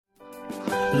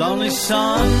lonely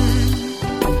sun,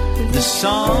 the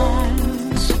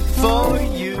songs for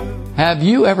you. Have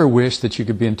you ever wished that you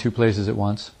could be in two places at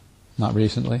once? Not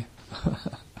recently.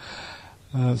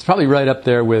 It's probably right up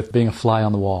there with being a fly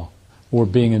on the wall or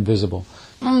being invisible.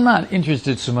 I'm not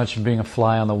interested so much in being a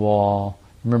fly on the wall.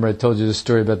 Remember I told you the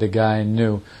story about the guy I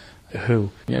knew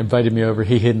who invited me over.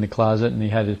 He hid in the closet and he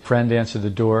had his friend answer the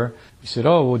door. He said,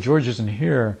 "Oh, well, George isn't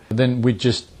here." Then we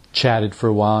just chatted for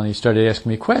a while and he started asking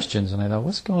me questions and I thought,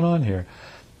 what's going on here?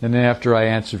 And then after I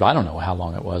answered, I don't know how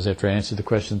long it was, after I answered the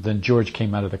questions, then George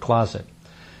came out of the closet.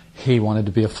 He wanted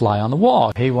to be a fly on the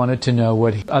wall. He wanted to know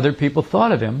what other people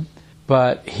thought of him,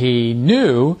 but he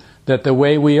knew that the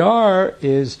way we are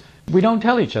is we don't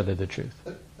tell each other the truth.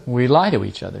 We lie to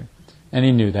each other. And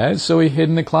he knew that, so he hid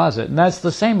in the closet. And that's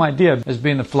the same idea as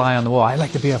being a fly on the wall. I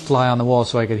like to be a fly on the wall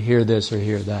so I could hear this or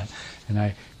hear that. And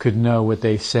I could know what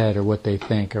they said or what they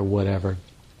think or whatever.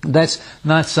 That's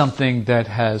not something that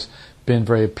has been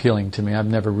very appealing to me. I've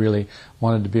never really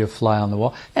wanted to be a fly on the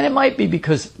wall. And it might be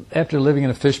because after living in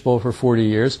a fishbowl for 40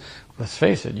 years, let's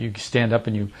face it, you stand up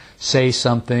and you say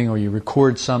something or you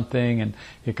record something and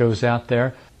it goes out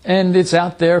there. And it's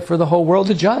out there for the whole world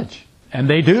to judge. And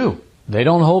they do. They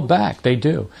don't hold back. They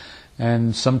do.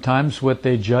 And sometimes what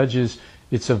they judge is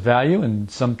it's of value, and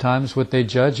sometimes what they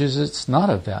judge is it's not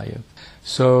of value.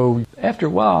 So after a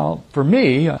while, for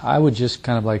me, I would just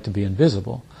kind of like to be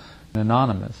invisible,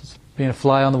 anonymous. Being a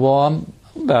fly on the wall, I'm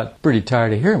about pretty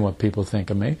tired of hearing what people think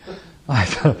of me.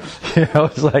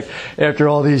 It's like after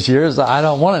all these years, I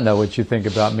don't want to know what you think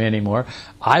about me anymore.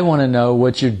 I want to know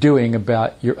what you're doing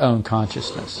about your own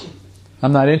consciousness.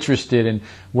 I'm not interested in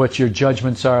what your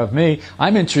judgments are of me.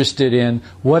 I'm interested in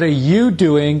what are you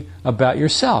doing about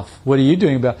yourself? What are you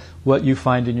doing about what you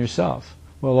find in yourself?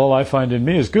 Well, all I find in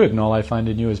me is good and all I find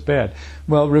in you is bad.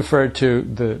 Well, refer to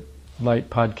the Light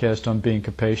podcast on being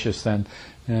capacious then,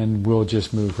 and we'll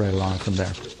just move right along from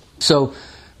there. So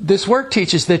this work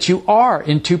teaches that you are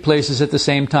in two places at the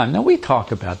same time. Now, we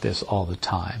talk about this all the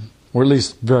time, or at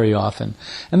least very often.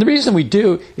 And the reason we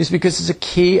do is because it's a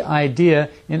key idea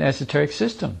in esoteric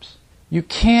systems. You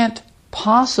can't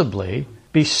possibly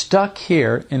be stuck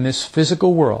here in this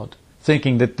physical world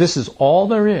thinking that this is all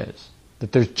there is,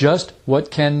 that there's just what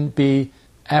can be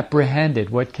apprehended,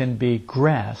 what can be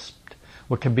grasped,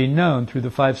 what can be known through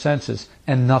the five senses,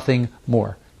 and nothing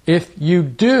more. If you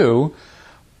do,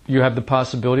 you have the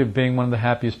possibility of being one of the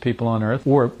happiest people on earth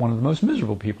or one of the most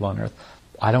miserable people on earth.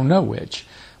 I don't know which.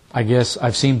 I guess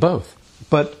I've seen both.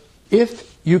 But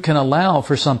if you can allow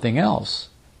for something else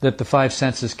that the five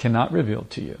senses cannot reveal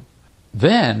to you,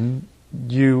 then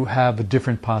you have a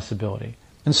different possibility.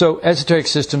 And so esoteric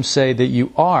systems say that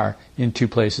you are in two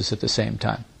places at the same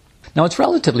time. Now, it's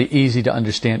relatively easy to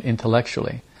understand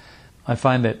intellectually. I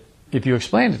find that if you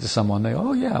explain it to someone, they go,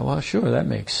 oh yeah, well sure, that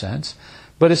makes sense.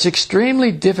 But it's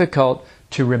extremely difficult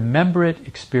to remember it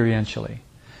experientially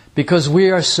because we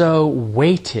are so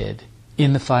weighted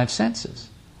in the five senses.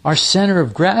 Our center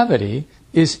of gravity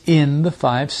is in the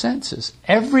five senses.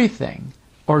 Everything,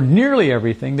 or nearly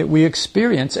everything that we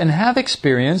experience and have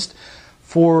experienced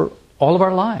for all of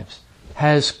our lives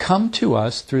has come to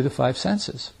us through the five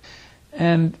senses.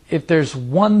 And if there's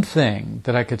one thing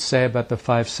that I could say about the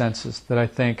five senses that I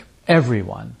think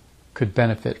everyone could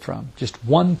benefit from, just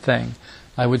one thing,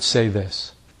 I would say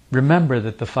this. Remember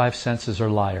that the five senses are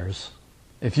liars.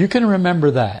 If you can remember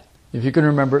that, if you can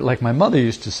remember, like my mother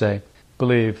used to say,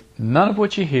 believe none of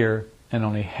what you hear and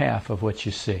only half of what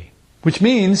you see. Which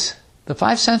means the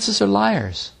five senses are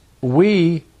liars.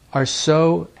 We are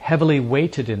so heavily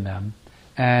weighted in them,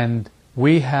 and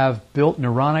we have built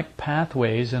neuronic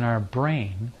pathways in our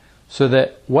brain so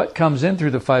that what comes in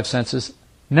through the five senses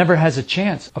never has a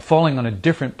chance of falling on a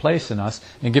different place in us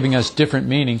and giving us different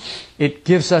meaning. It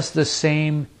gives us the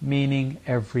same meaning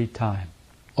every time,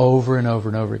 over and over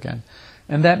and over again.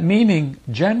 And that meaning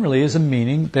generally is a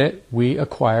meaning that we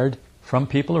acquired from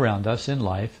people around us in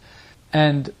life.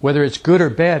 And whether it's good or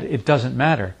bad, it doesn't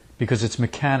matter because it's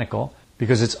mechanical,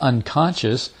 because it's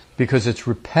unconscious, because it's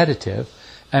repetitive,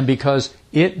 and because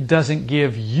it doesn't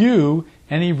give you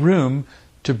any room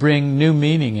to bring new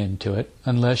meaning into it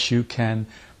unless you can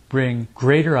bring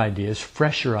greater ideas,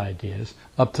 fresher ideas,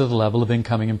 up to the level of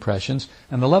incoming impressions.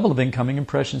 And the level of incoming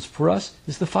impressions for us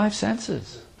is the five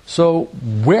senses. So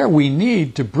where we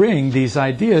need to bring these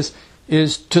ideas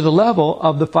is to the level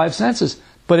of the five senses.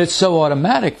 But it's so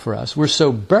automatic for us, we're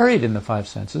so buried in the five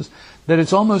senses, that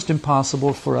it's almost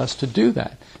impossible for us to do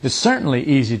that. It's certainly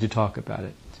easy to talk about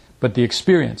it. But the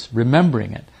experience,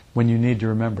 remembering it when you need to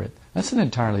remember it, that's an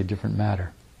entirely different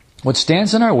matter. What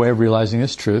stands in our way of realizing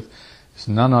this truth is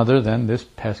none other than this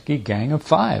pesky gang of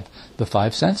five, the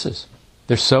five senses.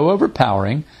 They're so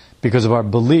overpowering because of our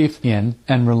belief in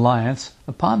and reliance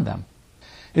upon them.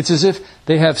 It's as if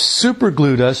they have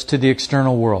superglued us to the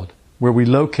external world, where we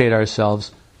locate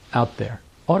ourselves out there,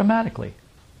 automatically.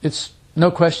 It's no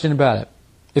question about it.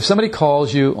 If somebody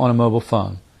calls you on a mobile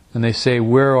phone and they say,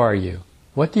 "Where are you?"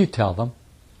 What do you tell them?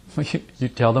 You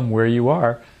tell them where you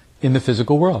are in the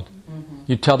physical world.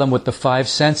 You tell them what the five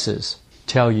senses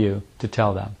tell you to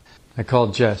tell them. I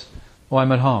called Jess. "Oh,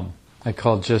 I'm at home." I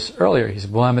called Jess earlier. He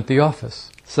said, "Well, I'm at the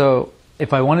office." So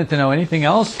if I wanted to know anything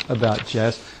else about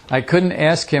Jess, I couldn't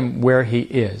ask him where he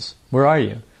is. Where are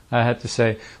you? I had to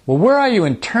say, "Well, where are you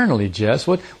internally, Jess?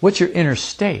 What's your inner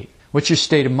state? What's your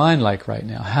state of mind like right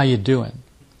now? How you doing?"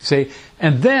 See,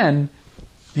 and then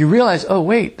you realize, oh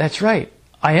wait, that's right.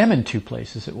 I am in two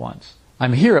places at once.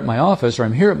 I'm here at my office, or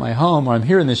I'm here at my home, or I'm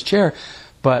here in this chair,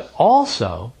 but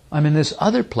also I'm in this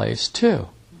other place too.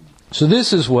 So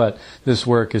this is what this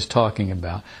work is talking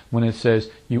about when it says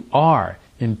you are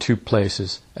in two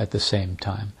places at the same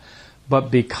time. But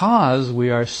because we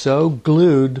are so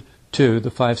glued to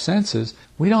the five senses,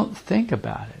 we don't think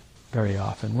about it very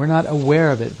often. We're not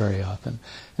aware of it very often.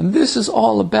 And this is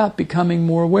all about becoming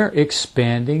more aware,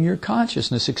 expanding your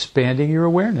consciousness, expanding your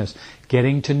awareness,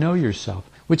 getting to know yourself,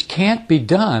 which can't be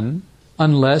done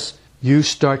unless you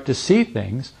start to see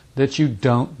things that you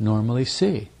don't normally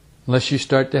see, unless you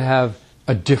start to have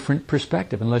a different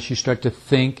perspective, unless you start to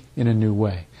think in a new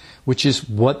way, which is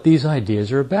what these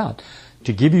ideas are about,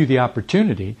 to give you the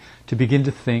opportunity to begin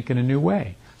to think in a new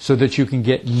way so that you can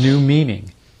get new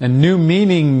meaning. And new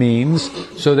meaning means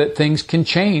so that things can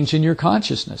change in your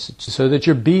consciousness, so that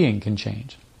your being can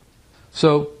change.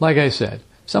 So, like I said,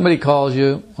 somebody calls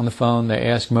you on the phone, they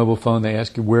ask mobile phone, they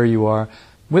ask you where you are.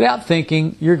 Without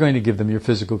thinking, you're going to give them your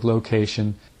physical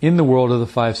location in the world of the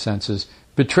five senses,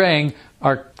 betraying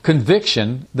our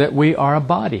conviction that we are a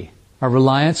body, our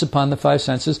reliance upon the five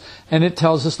senses, and it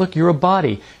tells us, look, you're a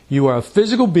body. You are a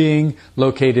physical being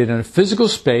located in a physical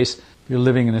space. You're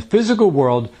living in a physical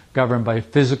world governed by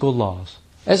physical laws.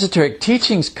 Esoteric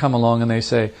teachings come along and they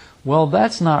say, well,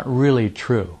 that's not really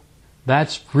true.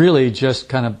 That's really just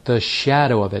kind of the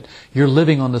shadow of it. You're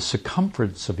living on the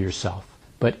circumference of yourself.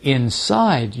 But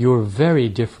inside, you're very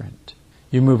different.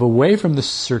 You move away from the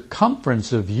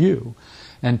circumference of you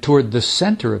and toward the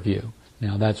center of you.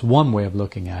 Now, that's one way of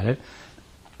looking at it.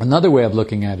 Another way of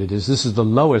looking at it is this is the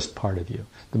lowest part of you.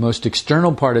 The most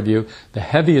external part of you, the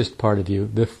heaviest part of you,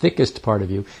 the thickest part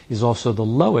of you is also the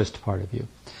lowest part of you.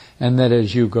 And that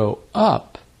as you go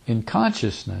up in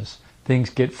consciousness,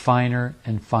 things get finer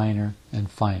and finer and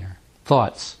finer.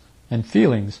 Thoughts and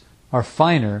feelings are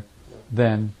finer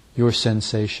than your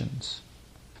sensations.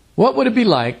 What would it be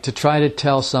like to try to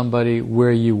tell somebody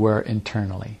where you were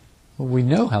internally? Well, we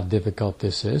know how difficult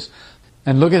this is.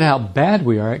 And look at how bad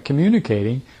we are at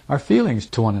communicating our feelings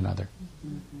to one another.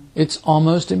 It's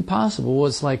almost impossible.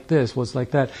 What's like this? What's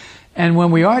like that? And when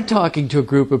we are talking to a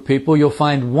group of people, you'll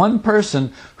find one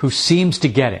person who seems to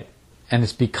get it. And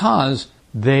it's because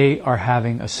they are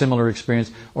having a similar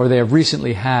experience, or they have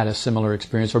recently had a similar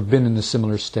experience, or been in a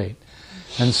similar state.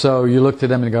 And so you look to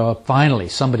them and go, oh, finally,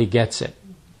 somebody gets it.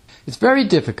 It's very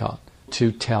difficult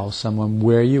to tell someone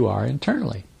where you are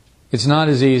internally. It's not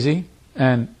as easy,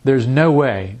 and there's no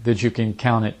way that you can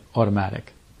count it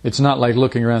automatic. It's not like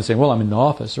looking around and saying, well, I'm in the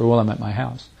office, or well, I'm at my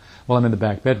house. Well, I'm in the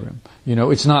back bedroom. You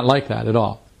know, it's not like that at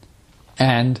all.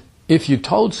 And if you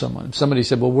told someone, if somebody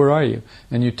said, well, where are you?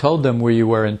 And you told them where you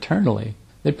were internally,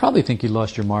 they'd probably think you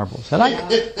lost your marbles.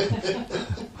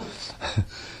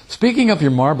 Speaking of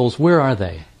your marbles, where are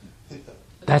they?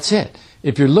 That's it.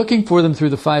 If you're looking for them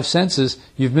through the five senses,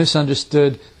 you've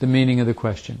misunderstood the meaning of the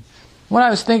question. What I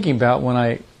was thinking about when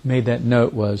I made that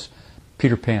note was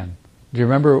Peter Pan. Do you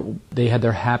remember they had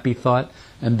their happy thought,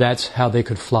 and that's how they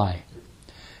could fly?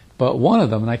 But one of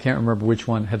them, and I can't remember which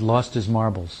one, had lost his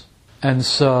marbles. And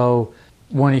so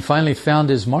when he finally found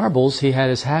his marbles, he had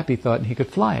his happy thought and he could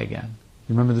fly again.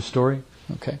 You remember the story?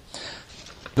 Okay.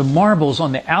 The marbles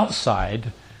on the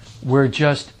outside were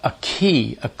just a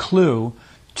key, a clue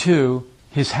to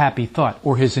his happy thought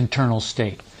or his internal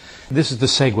state. This is the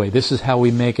segue. This is how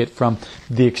we make it from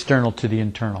the external to the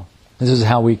internal. This is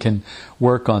how we can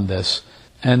work on this.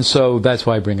 And so that's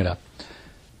why I bring it up.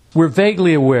 We're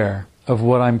vaguely aware of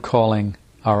what I'm calling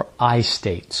our I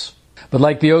states. But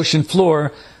like the ocean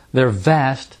floor, they're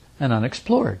vast and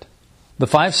unexplored. The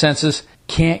five senses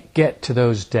can't get to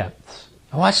those depths.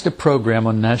 I watched a program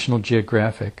on National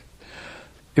Geographic.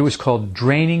 It was called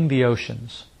Draining the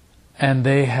Oceans. And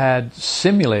they had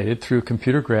simulated through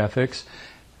computer graphics,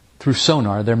 through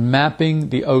sonar, they're mapping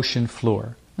the ocean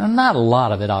floor. Now, not a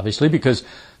lot of it, obviously, because,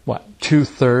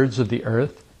 2/3 of the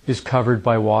Earth is covered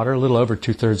by water. A little over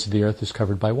 2/3 of the Earth is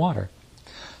covered by water.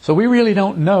 So we really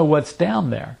don't know what's down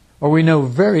there, or we know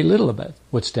very little about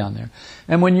what's down there.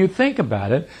 And when you think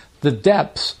about it, the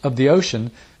depths of the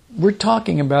ocean, we're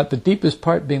talking about the deepest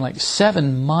part being like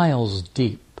 7 miles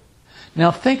deep.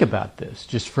 Now think about this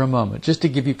just for a moment, just to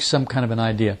give you some kind of an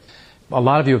idea. A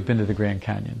lot of you have been to the Grand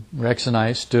Canyon. Rex and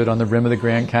I stood on the rim of the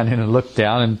Grand Canyon and looked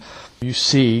down, and you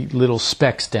see little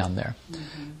specks down there.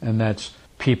 Mm-hmm. And that's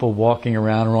people walking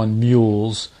around or on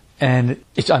mules, and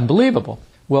it's unbelievable.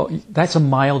 Well, that's a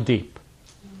mile deep.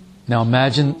 Now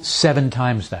imagine 7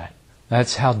 times that.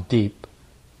 That's how deep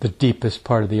the deepest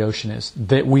part of the ocean is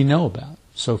that we know about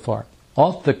so far.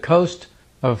 Off the coast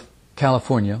of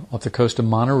California, off the coast of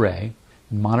Monterey,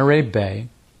 in Monterey Bay,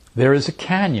 there is a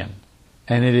canyon,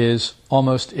 and it is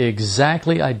almost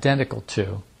exactly identical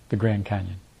to the Grand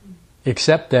Canyon,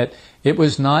 except that it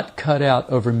was not cut out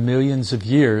over millions of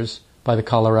years by the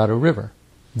Colorado River.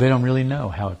 They don't really know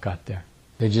how it got there.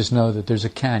 They just know that there's a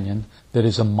canyon that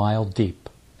is a mile deep.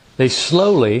 They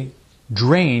slowly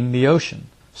drain the ocean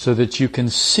so that you can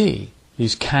see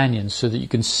these canyons, so that you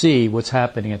can see what's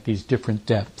happening at these different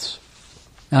depths.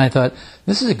 And I thought,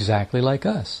 this is exactly like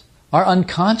us. Our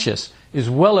unconscious is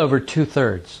well over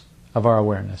 2/3 of our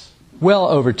awareness. Well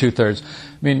over 2/3. I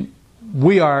mean,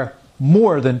 we are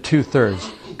more than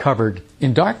 2/3 covered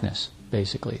in darkness,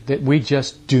 basically, that we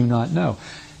just do not know.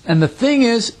 And the thing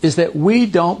is that we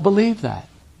don't believe that.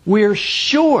 We're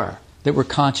sure that we're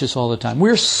conscious all the time.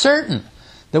 We're certain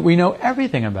that we know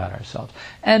everything about ourselves.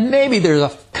 And maybe there's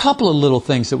a couple of little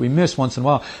things that we miss once in a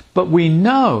while, but we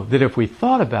know that if we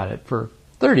thought about it for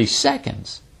 30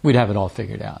 seconds, we'd have it all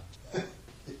figured out.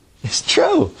 It's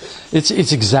true. It's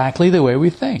exactly the way we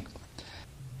think.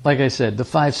 Like I said, the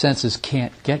 5 senses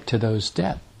can't get to those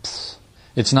depths.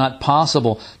 It's not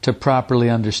possible to properly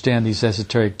understand these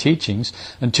esoteric teachings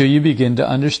until you begin to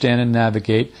understand and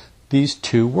navigate these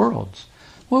 2 worlds.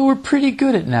 Well, we're pretty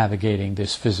good at navigating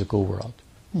this physical world.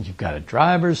 You've got a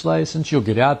driver's license, you'll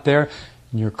get out there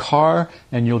in your car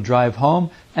and you'll drive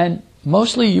home, and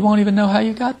mostly you won't even know how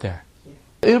you got there.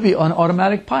 It'll be on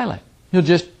automatic pilot. You'll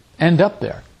just end up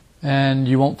there and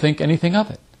you won't think anything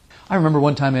of it. I remember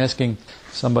one time asking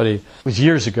somebody, it was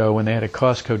years ago when they had a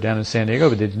Costco down in San Diego,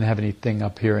 but they didn't have anything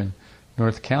up here in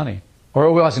North County. Or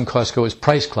it wasn't Costco, it was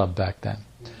Price Club back then.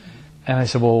 And I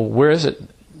said, well, where is it?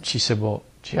 She said, well,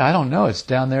 gee, I don't know. It's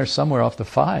down there somewhere off the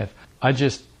 5. I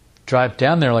just drive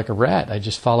down there like a rat. I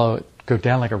just follow it, go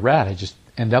down like a rat. I just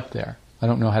end up there. I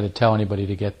don't know how to tell anybody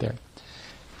to get there.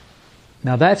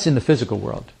 Now that's in the physical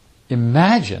world.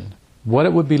 Imagine what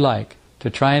it would be like to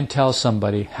try and tell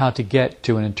somebody how to get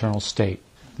to an internal state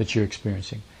that you're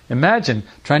experiencing. Imagine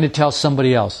trying to tell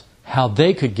somebody else how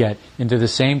they could get into the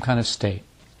same kind of state.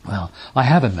 Well, I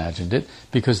have imagined it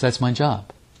because that's my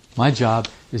job. My job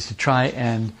is to try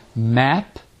and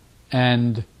map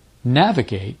and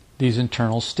navigate these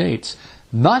internal states,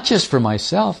 not just for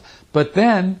myself, but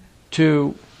then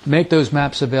to make those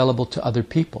maps available to other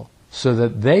people so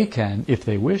that they can, if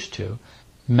they wish to,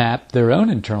 map their own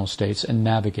internal states and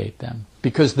navigate them.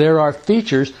 Because there are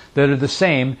features that are the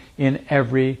same in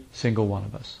every single one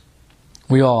of us.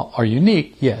 We all are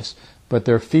unique, yes, but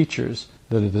there are features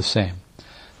that are the same.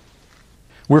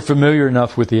 We're familiar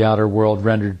enough with the outer world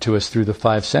rendered to us through the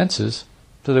 5 senses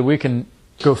so that we can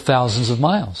go thousands of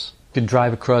miles. You can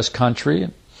drive across country,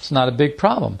 and it's not a big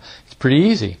problem. It's pretty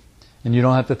easy, and you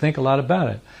don't have to think a lot about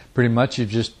it. Pretty much you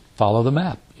just follow the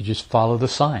map. You just follow the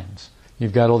signs.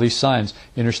 You've got all these signs,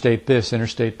 interstate this,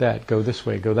 interstate that, go this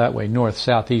way, go that way, north,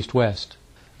 south, east, west.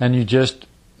 And you just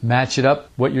match it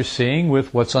up, what you're seeing,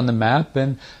 with what's on the map,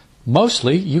 and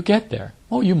mostly you get there.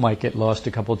 Well, you might get lost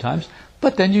a couple of times,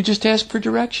 but then you just ask for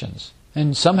directions,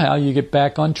 and somehow you get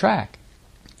back on track.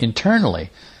 Internally,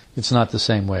 it's not the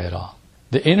same way at all.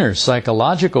 The inner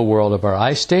psychological world of our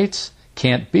I states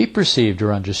can't be perceived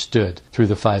or understood through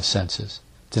the 5 senses.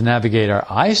 To navigate our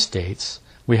I states,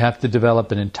 we have to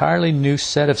develop an entirely new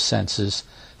set of senses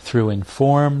through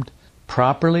informed,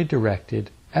 properly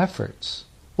directed efforts.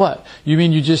 What? You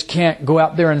mean you just can't go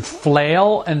out there and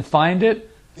flail and find it?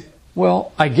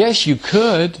 Well, I guess you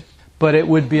could, but it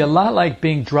would be a lot like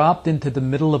being dropped into the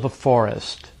middle of a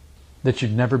forest that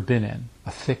you've never been in,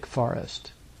 a thick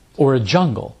forest, or a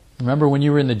jungle. Remember when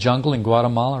you were in the jungle in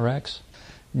Guatemala, Rex?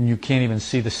 And you can't even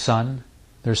see the sun?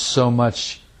 There's so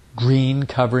much green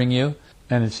covering you,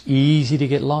 and it's easy to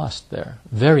get lost there.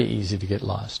 Very easy to get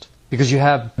lost. Because you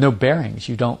have no bearings.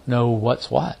 You don't know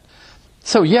what's what.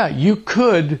 So yeah, you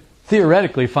could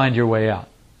theoretically find your way out.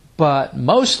 But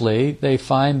mostly they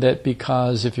find that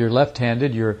because if you're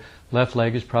left-handed, your left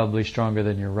leg is probably stronger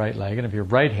than your right leg. And if you're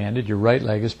right-handed, your right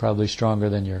leg is probably stronger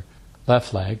than your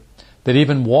left leg, that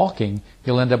even walking,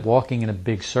 you'll end up walking in a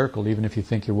big circle, even if you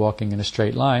think you're walking in a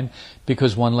straight line,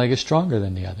 because one leg is stronger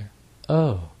than the other.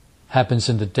 Oh, happens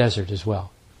in the desert as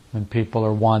well. When people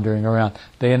are wandering around,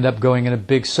 they end up going in a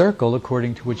big circle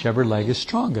according to whichever leg is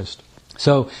strongest.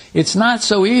 So it's not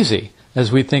so easy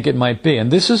as we think it might be.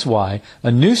 And this is why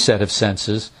a new set of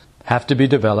senses have to be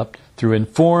developed through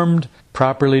informed,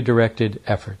 properly directed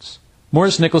efforts.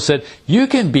 Maurice Nichols said, you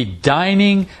can be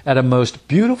dining at a most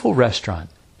beautiful restaurant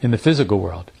in the physical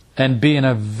world and be in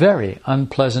a very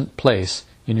unpleasant place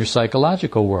in your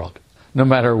psychological world. No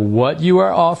matter what you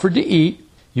are offered to eat,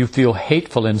 you feel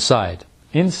hateful inside.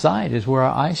 Inside is where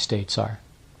our I states are.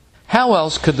 How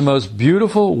else could the most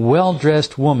beautiful,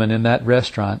 well-dressed woman in that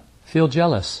restaurant feel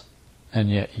jealous? And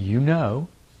yet you know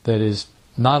that is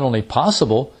not only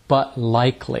possible, but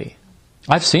likely.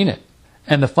 I've seen it.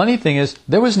 And the funny thing is,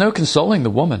 there was no consoling the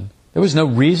woman. There was no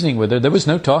reasoning with her. There was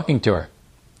no talking to her.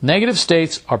 Negative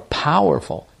states are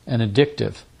powerful and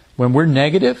addictive. When we're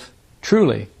negative,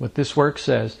 truly, what this work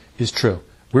says is true.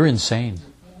 We're insane.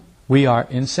 We are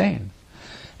insane.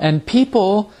 And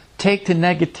people take to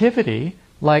negativity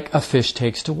like a fish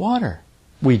takes to water.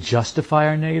 We justify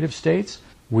our negative states.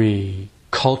 We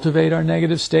cultivate our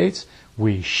negative states.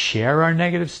 We share our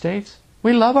negative states.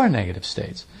 We love our negative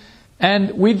states.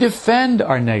 And we defend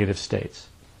our negative states.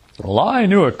 Well, I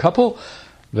knew a couple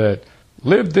that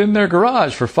lived in their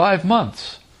garage for 5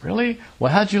 months. Really?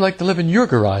 Well, how'd you like to live in your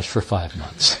garage for 5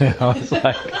 months? It's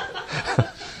like,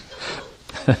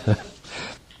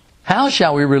 how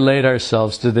shall we relate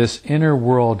ourselves to this inner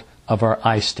world of our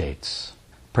I states?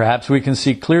 Perhaps we can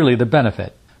see clearly the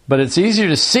benefit, but it's easier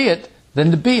to see it than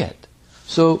to be it.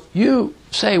 So you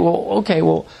say,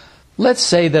 let's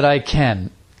say that I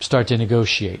can start to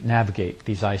negotiate, navigate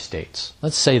these I states.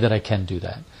 Let's say that I can do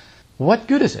that. What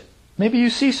good is it? Maybe you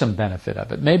see some benefit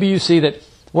of it. Maybe you see that,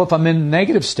 if I'm in a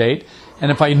negative state,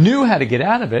 and if I knew how to get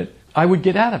out of it, I would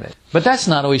get out of it. But that's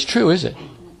not always true, is it?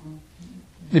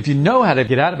 If you know how to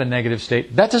get out of a negative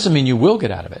state, that doesn't mean you will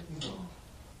get out of it.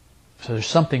 So there's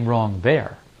something wrong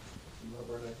there.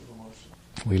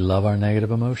 We love our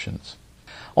negative emotions.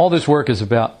 All this work is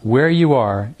about where you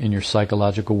are in your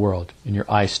psychological world, in your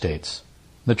I states.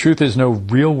 The truth is, no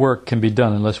real work can be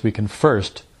done unless we can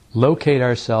first locate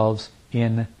ourselves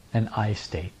in an I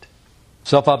state.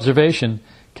 Self-observation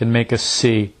can make us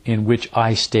see in which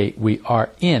I state we are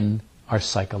in our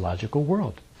psychological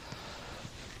world.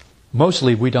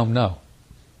 Mostly we don't know.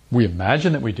 We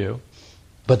imagine that we do,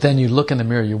 but then you look in the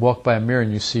mirror, you walk by a mirror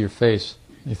and you see your face,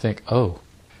 and you think, oh,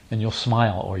 and you'll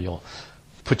smile, or you'll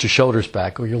put your shoulders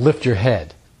back, or you'll lift your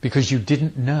head, because you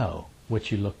didn't know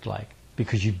what you looked like,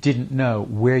 because you didn't know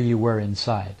where you were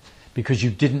inside, because you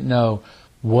didn't know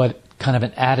what kind of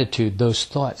an attitude those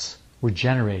thoughts were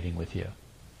generating with you.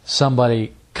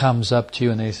 Somebody comes up to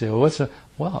you and they say,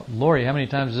 well, Lori, how many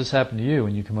times has this happened to you?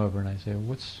 And you come over and I say,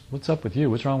 what's up with you?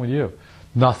 What's wrong with you?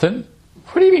 Nothing.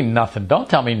 What do you mean nothing? Don't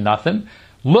tell me nothing.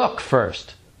 Look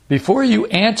first. Before you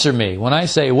answer me, when I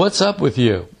say, what's up with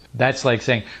you? That's like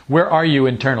saying, where are you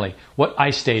internally? What I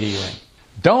state are you in?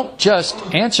 Don't just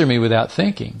answer me without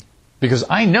thinking, because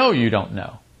I know you don't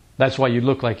know. That's why you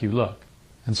look like you look.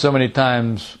 And so many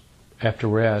times after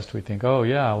we're asked, we think, oh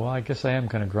yeah, well, I guess I am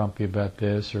kind of grumpy about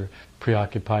this, or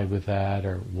preoccupied with that,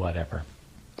 or whatever.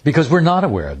 Because we're not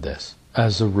aware of this,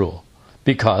 as a rule.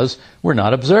 Because we're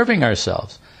not observing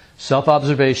ourselves.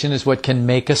 Self-observation is what can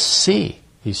make us see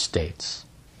these states.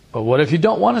 But what if you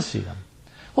don't want to see them?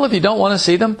 Well, if you don't want to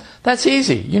see them, that's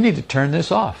easy. You need to turn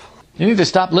this off. You need to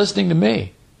stop listening to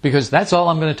me, because that's all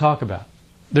I'm going to talk about.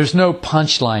 There's no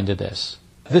punchline to this.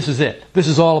 This is it. This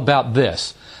is all about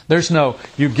this. There's no,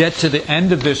 you get to the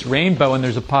end of this rainbow and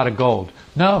there's a pot of gold.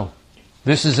 No.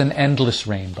 This is an endless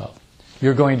rainbow.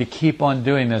 You're going to keep on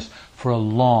doing this for a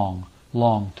long,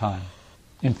 long time.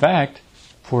 In fact,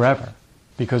 forever.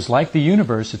 Because like the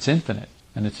universe, it's infinite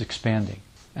and it's expanding.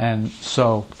 And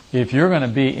so, if you're going to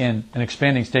be in an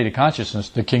expanding state of consciousness,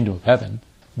 the kingdom of heaven,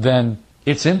 then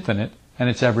it's infinite and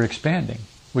it's ever expanding,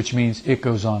 which means it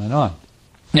goes on and on.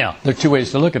 Now, there are two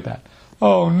ways to look at that.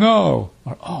 Oh no,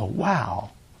 or oh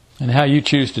wow. And how you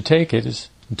choose to take it is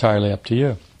entirely up to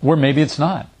you. Or maybe it's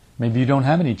not. Maybe you don't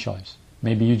have any choice.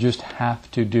 Maybe you just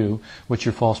have to do what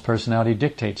your false personality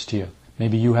dictates to you.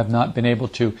 Maybe you have not been able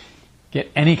to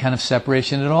get any kind of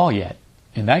separation at all yet.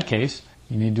 In that case,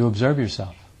 you need to observe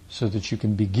yourself so that you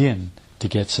can begin to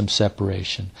get some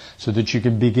separation, so that you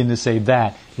can begin to say,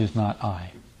 that is not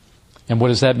I. And what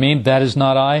does that mean? That is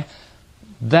not I?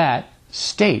 That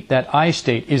state, that I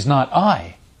state, is not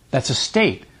I. That's a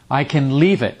state. I can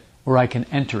leave it or I can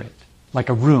enter it. Like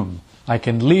a room. I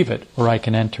can leave it or I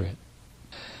can enter it.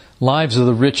 Lives of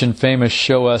the rich and famous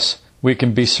show us we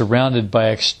can be surrounded by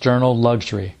external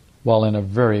luxury while in a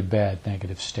very bad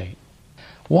negative state.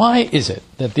 Why is it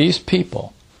that these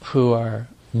people who are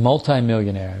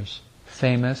multimillionaires,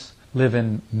 famous, live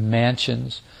in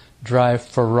mansions, drive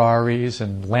Ferraris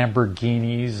and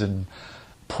Lamborghinis and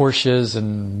Porsches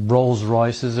and Rolls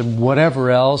Royces and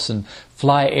whatever else, and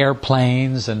fly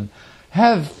airplanes and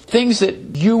have things that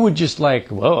you would just like,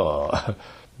 whoa,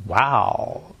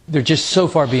 wow. They're just so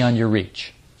far beyond your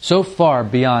reach, so far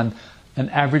beyond an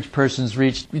average person's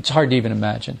reach, it's hard to even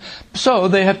imagine. So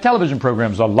they have television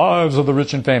programs, The Lives of the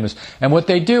Rich and Famous. And what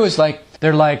they do is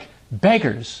they're like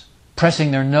beggars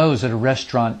pressing their nose at a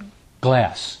restaurant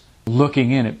glass,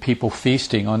 looking in at people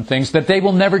feasting on things that they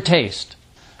will never taste.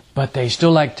 But they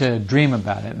still like to dream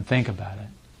about it and think about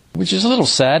it. Which is a little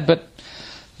sad, but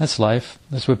that's life.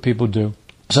 That's what people do.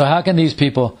 So how can these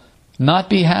people not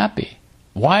be happy?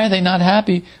 Why are they not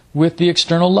happy with the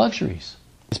external luxuries?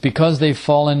 It's because they've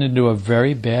fallen into a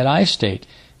very bad eye state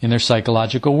in their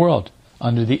psychological world,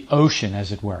 under the ocean,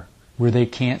 as it were, where they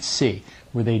can't see,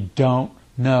 where they don't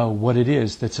know what it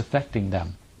is that's affecting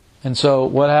them. And so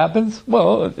what happens?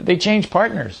 Well, they change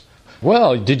partners.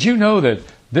 Well, did you know that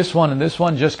this one and this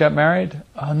one just got married?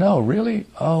 Oh, no, really?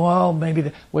 Oh, well,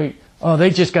 maybe. They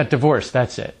just got divorced.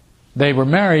 That's it. They were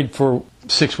married for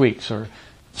 6 weeks or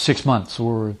 6 months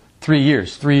or 3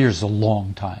 years. 3 years is a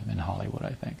long time in Hollywood,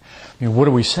 I think. I mean, what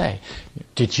do we say?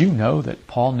 Did you know that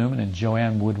Paul Newman and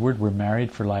Joanne Woodward were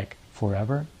married for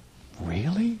forever?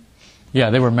 Really? Yeah,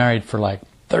 they were married for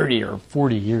 30 or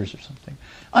 40 years or something.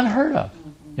 Unheard of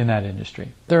in that industry.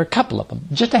 There are a couple of them,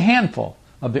 just a handful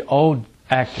of the old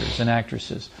actors and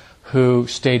actresses who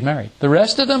stayed married. The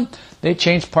rest of them, they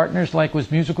changed partners like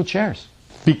with musical chairs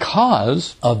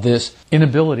because of this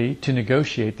inability to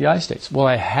negotiate the eye states. Well,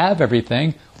 I have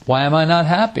everything. Why am I not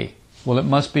happy? Well, it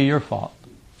must be your fault.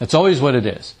 That's always what it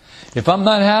is. If I'm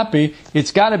not happy,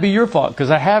 it's got to be your fault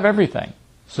because I have everything.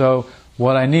 So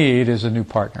what I need is a new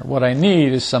partner. What I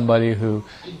need is somebody who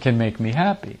can make me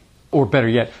happy. Or better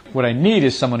yet, what I need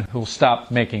is someone who will stop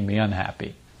making me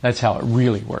unhappy. That's how it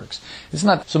really works. It's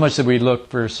not so much that we look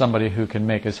for somebody who can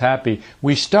make us happy.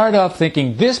 We start off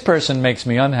thinking, this person makes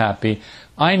me unhappy.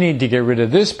 I need to get rid of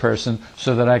this person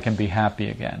so that I can be happy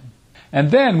again. And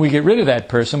then we get rid of that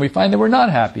person, we find that we're not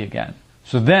happy again.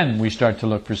 So then we start to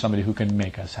look for somebody who can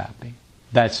make us happy.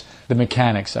 That's the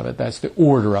mechanics of it. That's the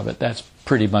order of it. That's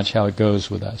pretty much how it goes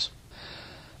with us.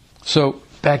 So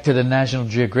back to the National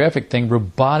Geographic thing,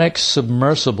 robotic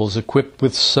submersibles equipped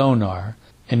with sonar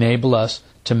enable us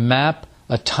to map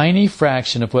a tiny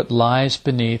fraction of what lies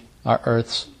beneath our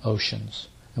Earth's oceans.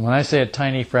 And when I say a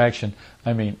tiny fraction,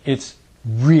 I mean it's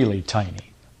really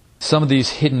tiny. Some of these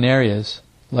hidden areas,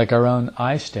 like our own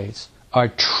eye states, are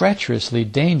treacherously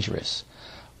dangerous.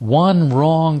 One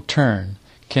wrong turn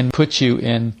can put you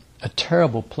in a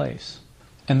terrible place.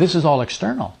 And this is all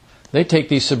external. They take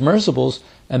these submersibles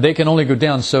and they can only go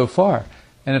down so far.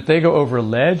 And if they go over a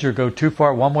ledge or go too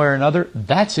far one way or another,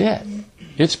 that's it.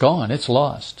 It's gone. It's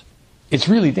lost. It's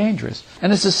really dangerous.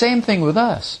 And it's the same thing with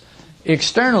us.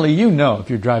 Externally, you know if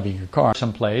you're driving your car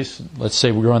someplace, let's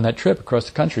say we're on that trip across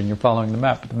the country and you're following the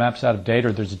map, but the map's out of date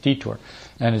or there's a detour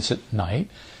and it's at night,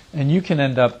 and you can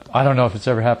end up, I don't know if it's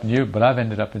ever happened to you, but I've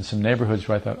ended up in some neighborhoods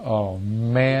where I thought, oh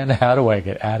man, how do I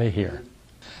get out of here?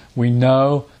 We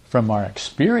know from our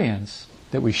experience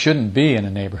that we shouldn't be in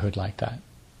a neighborhood like that,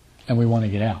 and we want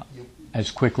to get out as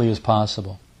quickly as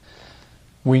possible.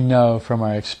 We know from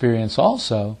our experience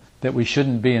also that we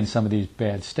shouldn't be in some of these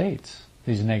bad states,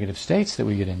 these negative states that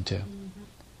we get into.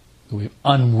 We've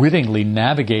unwittingly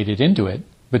navigated into it,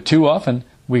 but too often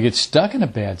we get stuck in a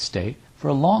bad state for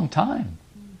a long time.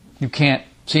 You can't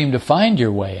seem to find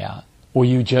your way out, or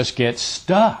you just get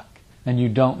stuck and you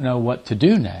don't know what to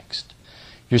do next.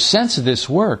 Your sense of this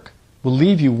work will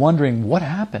leave you wondering what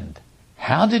happened.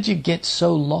 How did you get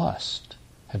so lost?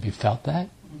 Have you felt that?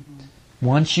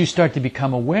 Once you start to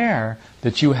become aware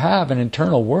that you have an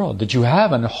internal world, that you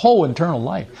have a whole internal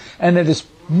life, and that it's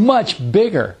much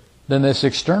bigger than this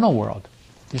external world,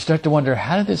 you start to wonder,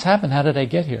 how did this happen? How did I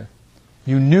get here?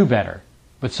 You knew better,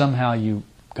 but somehow you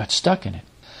got stuck in it.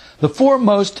 The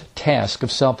foremost task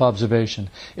of self-observation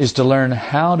is to learn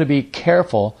how to be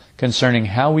careful concerning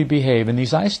how we behave in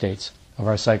these eye states of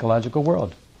our psychological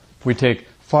world. We take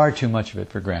far too much of it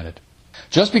for granted.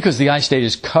 Just because the eye state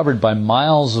is covered by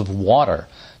miles of water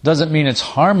doesn't mean it's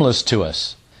harmless to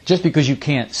us. Just because you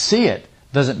can't see it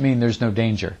doesn't mean there's no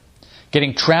danger.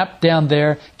 Getting trapped down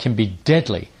there can be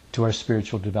deadly to our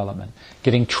spiritual development.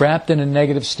 Getting trapped in a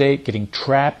negative state, getting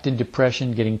trapped in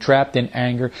depression, getting trapped in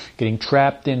anger, getting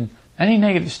trapped in any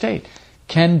negative state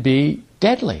can be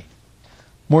deadly.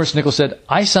 Maurice Nichols said,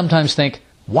 I sometimes think,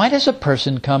 why does a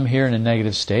person come here in a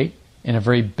negative state, in a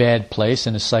very bad place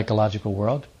in a psychological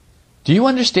world? Do you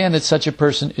understand that such a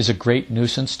person is a great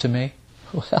nuisance to me?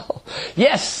 Well,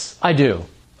 yes, I do.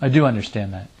 I do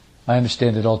understand that. I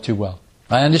understand it all too well.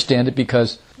 I understand it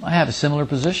because I have a similar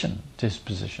position to his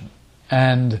position.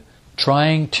 And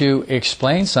trying to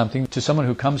explain something to someone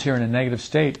who comes here in a negative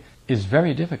state is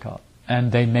very difficult.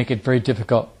 And they make it very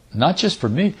difficult, not just for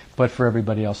me, but for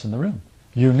everybody else in the room.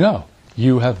 You know,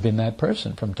 you have been that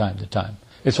person from time to time.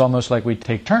 It's almost like we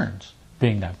take turns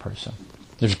being that person.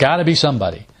 There's got to be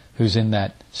somebody who's in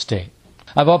that state.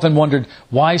 I've often wondered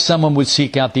why someone would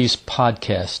seek out these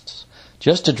podcasts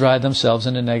just to drive themselves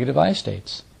into negative I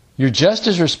states. You're just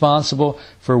as responsible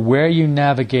for where you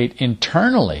navigate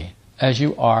internally as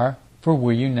you are for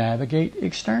where you navigate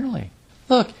externally.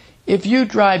 Look, if you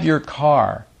drive your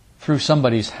car through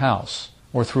somebody's house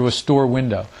or through a store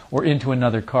window or into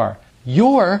another car,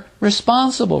 you're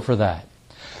responsible for that.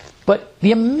 But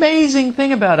the amazing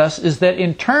thing about us is that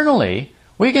internally,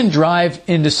 we can drive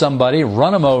into somebody,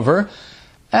 run them over,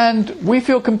 and we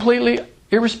feel completely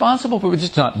irresponsible for it.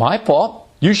 It's not my fault.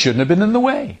 You shouldn't have been in the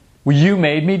way. Well, you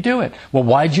made me do it. Well,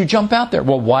 why'd you jump out there?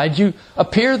 Well, why'd you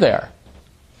appear there?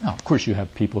 Now, of course, you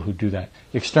have people who do that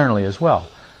externally as well.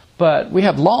 But we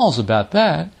have laws about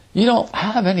that. You don't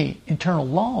have any internal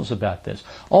laws about this.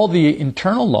 All the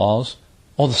internal laws,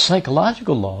 all the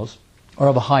psychological laws, are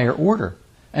of a higher order.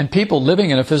 And people living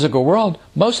in a physical world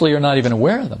mostly are not even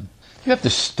aware of them. You have to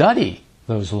study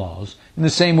those laws in the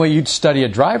same way you'd study a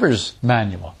driver's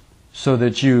manual so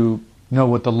that you know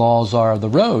what the laws are of the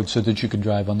road, so that you can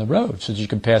drive on the road, so that you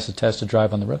can pass a test to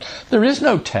drive on the road. There is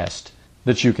no test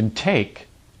that you can take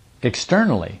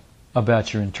externally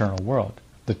about your internal world.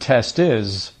 The test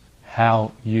is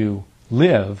how you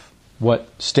live, what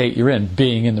state you're in,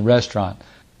 being in the restaurant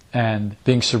and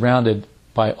being surrounded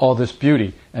by all this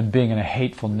beauty and being in a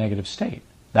hateful, negative state.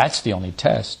 That's the only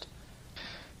test.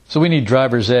 So we need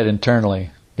driver's ed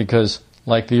internally because,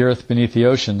 like the earth beneath the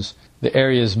oceans, the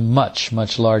area is much,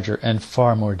 much larger and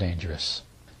far more dangerous.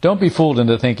 Don't be fooled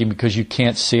into thinking because you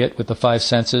can't see it with the five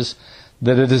senses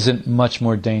that it isn't much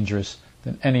more dangerous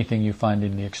than anything you find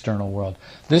in the external world.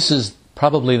 This is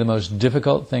probably the most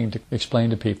difficult thing to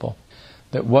explain to people,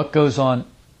 that what goes on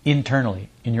internally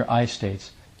in your I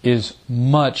states is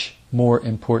much more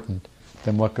important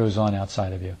than what goes on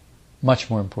outside of you. Much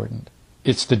more important.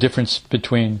 It's the difference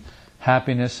between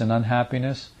happiness and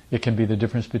unhappiness. It can be the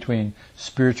difference between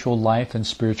spiritual life and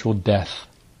spiritual death.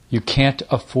 You can't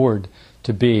afford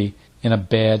to be in a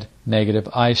bad, negative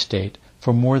I state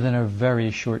for more than a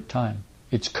very short time.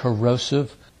 It's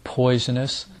corrosive,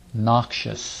 poisonous,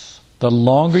 noxious. The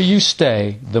longer you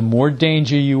stay, the more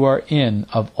danger you are in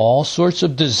of all sorts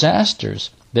of disasters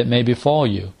that may befall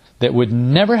you that would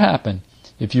never happen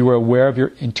if you were aware of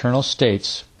your internal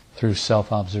states through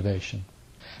self-observation.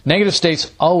 Negative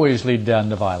states always lead down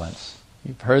to violence.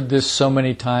 You've heard this so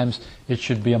many times, it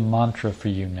should be a mantra for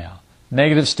you now.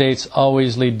 Negative states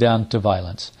always lead down to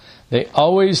violence. They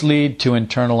always lead to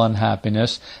internal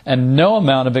unhappiness, and no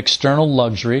amount of external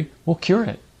luxury will cure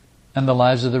it. And the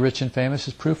lives of the rich and famous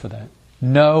is proof of that.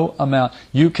 No amount.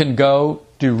 You can go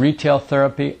do retail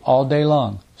therapy all day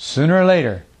long. Sooner or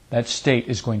later, that state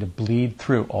is going to bleed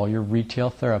through all your retail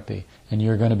therapy, and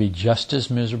you're going to be just as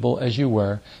miserable as you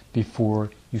were before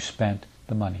you spent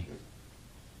the money.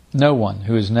 No one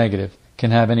who is negative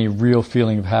can have any real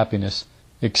feeling of happiness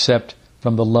except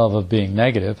from the love of being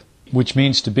negative, which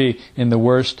means to be in the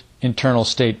worst internal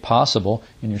state possible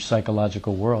in your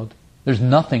psychological world. There's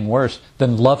nothing worse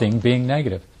than loving being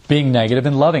negative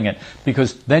and loving it,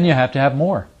 because then you have to have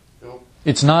more. Nope.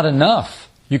 It's not enough.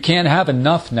 You can't have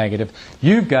enough negative.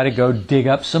 You've got to go dig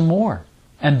up some more.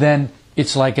 And then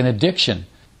it's like an addiction.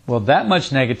 Well, that much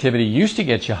negativity used to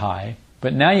get you high,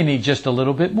 but now you need just a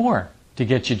little bit more to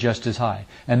get you just as high.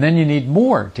 And then you need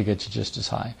more to get you just as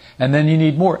high. And then you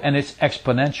need more, and it's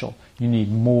exponential. You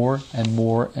need more and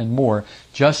more and more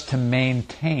just to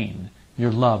maintain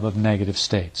your love of negative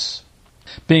states.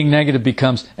 Being negative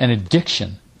becomes an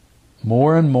addiction.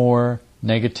 More and more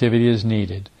negativity is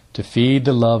needed to feed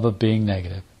the love of being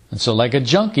negative. And so like a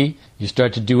junkie, you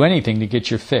start to do anything to get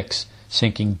your fix,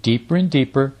 sinking deeper and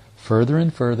deeper, further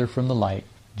and further from the light,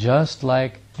 just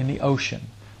like in the ocean.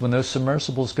 When those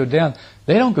submersibles go down,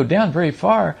 they don't go down very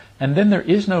far, and then there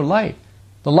is no light.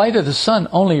 The light of the sun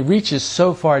only reaches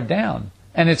so far down,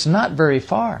 and it's not very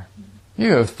far. You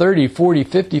go 30, 40,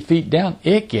 50 feet down,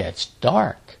 it gets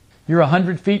dark. You're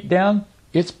 100 feet down,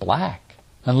 it's black.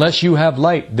 Unless you have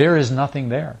light, there is nothing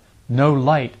there. No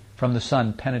light from the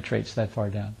sun penetrates that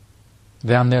far down.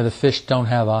 Down there, the fish don't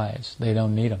have eyes. They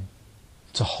don't need them.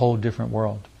 It's a whole different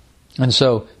world. And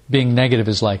so being negative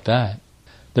is like that.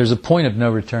 There's a point of no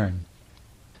return.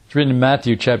 It's written in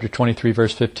Matthew chapter 23,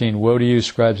 verse 15, "Woe to you,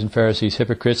 scribes and Pharisees,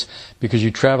 hypocrites, because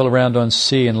you travel around on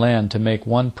sea and land to make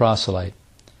one proselyte.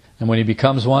 And when he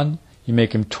becomes one, you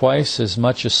make him twice as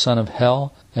much a son of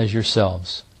hell as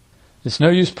yourselves." It's no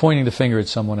use pointing the finger at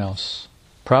someone else.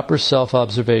 Proper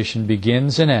self-observation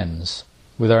begins and ends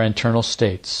with our internal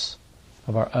states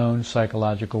of our own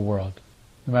psychological world.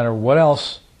 No matter what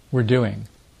else we're doing,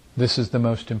 this is the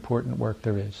most important work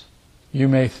there is. You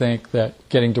may think that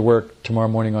getting to work tomorrow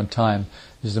morning on time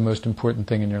is the most important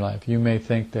thing in your life. You may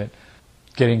think that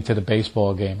getting to the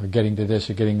baseball game or getting to this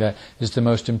or getting that is the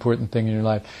most important thing in your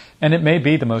life. And it may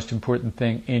be the most important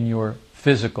thing in your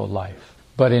physical life.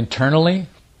 But internally,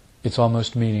 it's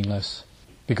almost meaningless,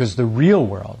 because the real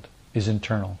world is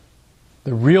internal.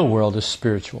 The real world is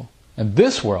spiritual. And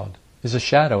this world is a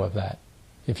shadow of that.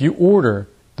 If you order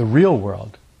the real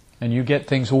world and you get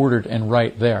things ordered and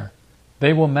right there,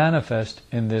 they will manifest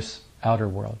in this outer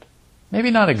world.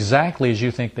 Maybe not exactly as you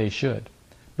think they should,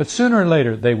 but sooner or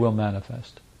later they will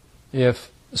manifest.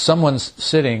 If someone's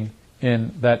sitting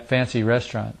in that fancy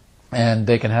restaurant and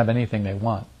they can have anything they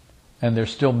want, and they're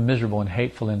still miserable and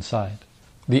hateful inside,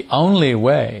 the only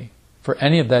way for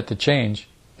any of that to change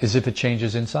is if it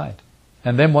changes inside.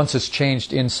 And then once it's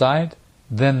changed inside,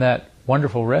 then that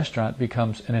wonderful restaurant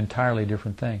becomes an entirely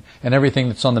different thing. And everything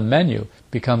that's on the menu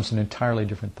becomes an entirely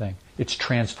different thing. It's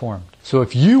transformed. So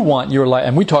if you want your life,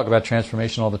 and we talk about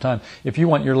transformation all the time, if you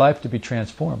want your life to be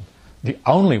transformed, the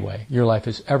only way your life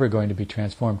is ever going to be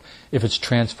transformed, if it's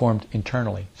transformed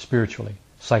internally, spiritually,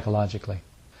 psychologically.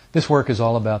 This work is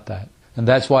all about that. And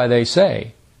that's why they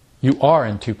say, you are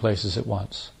in two places at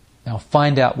once. Now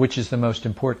find out which is the most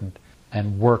important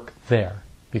and work there.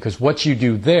 Because what you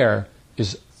do there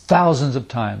is thousands of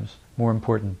times more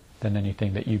important than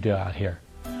anything that you do out here.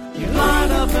 You light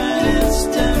up an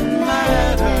instant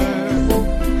matter.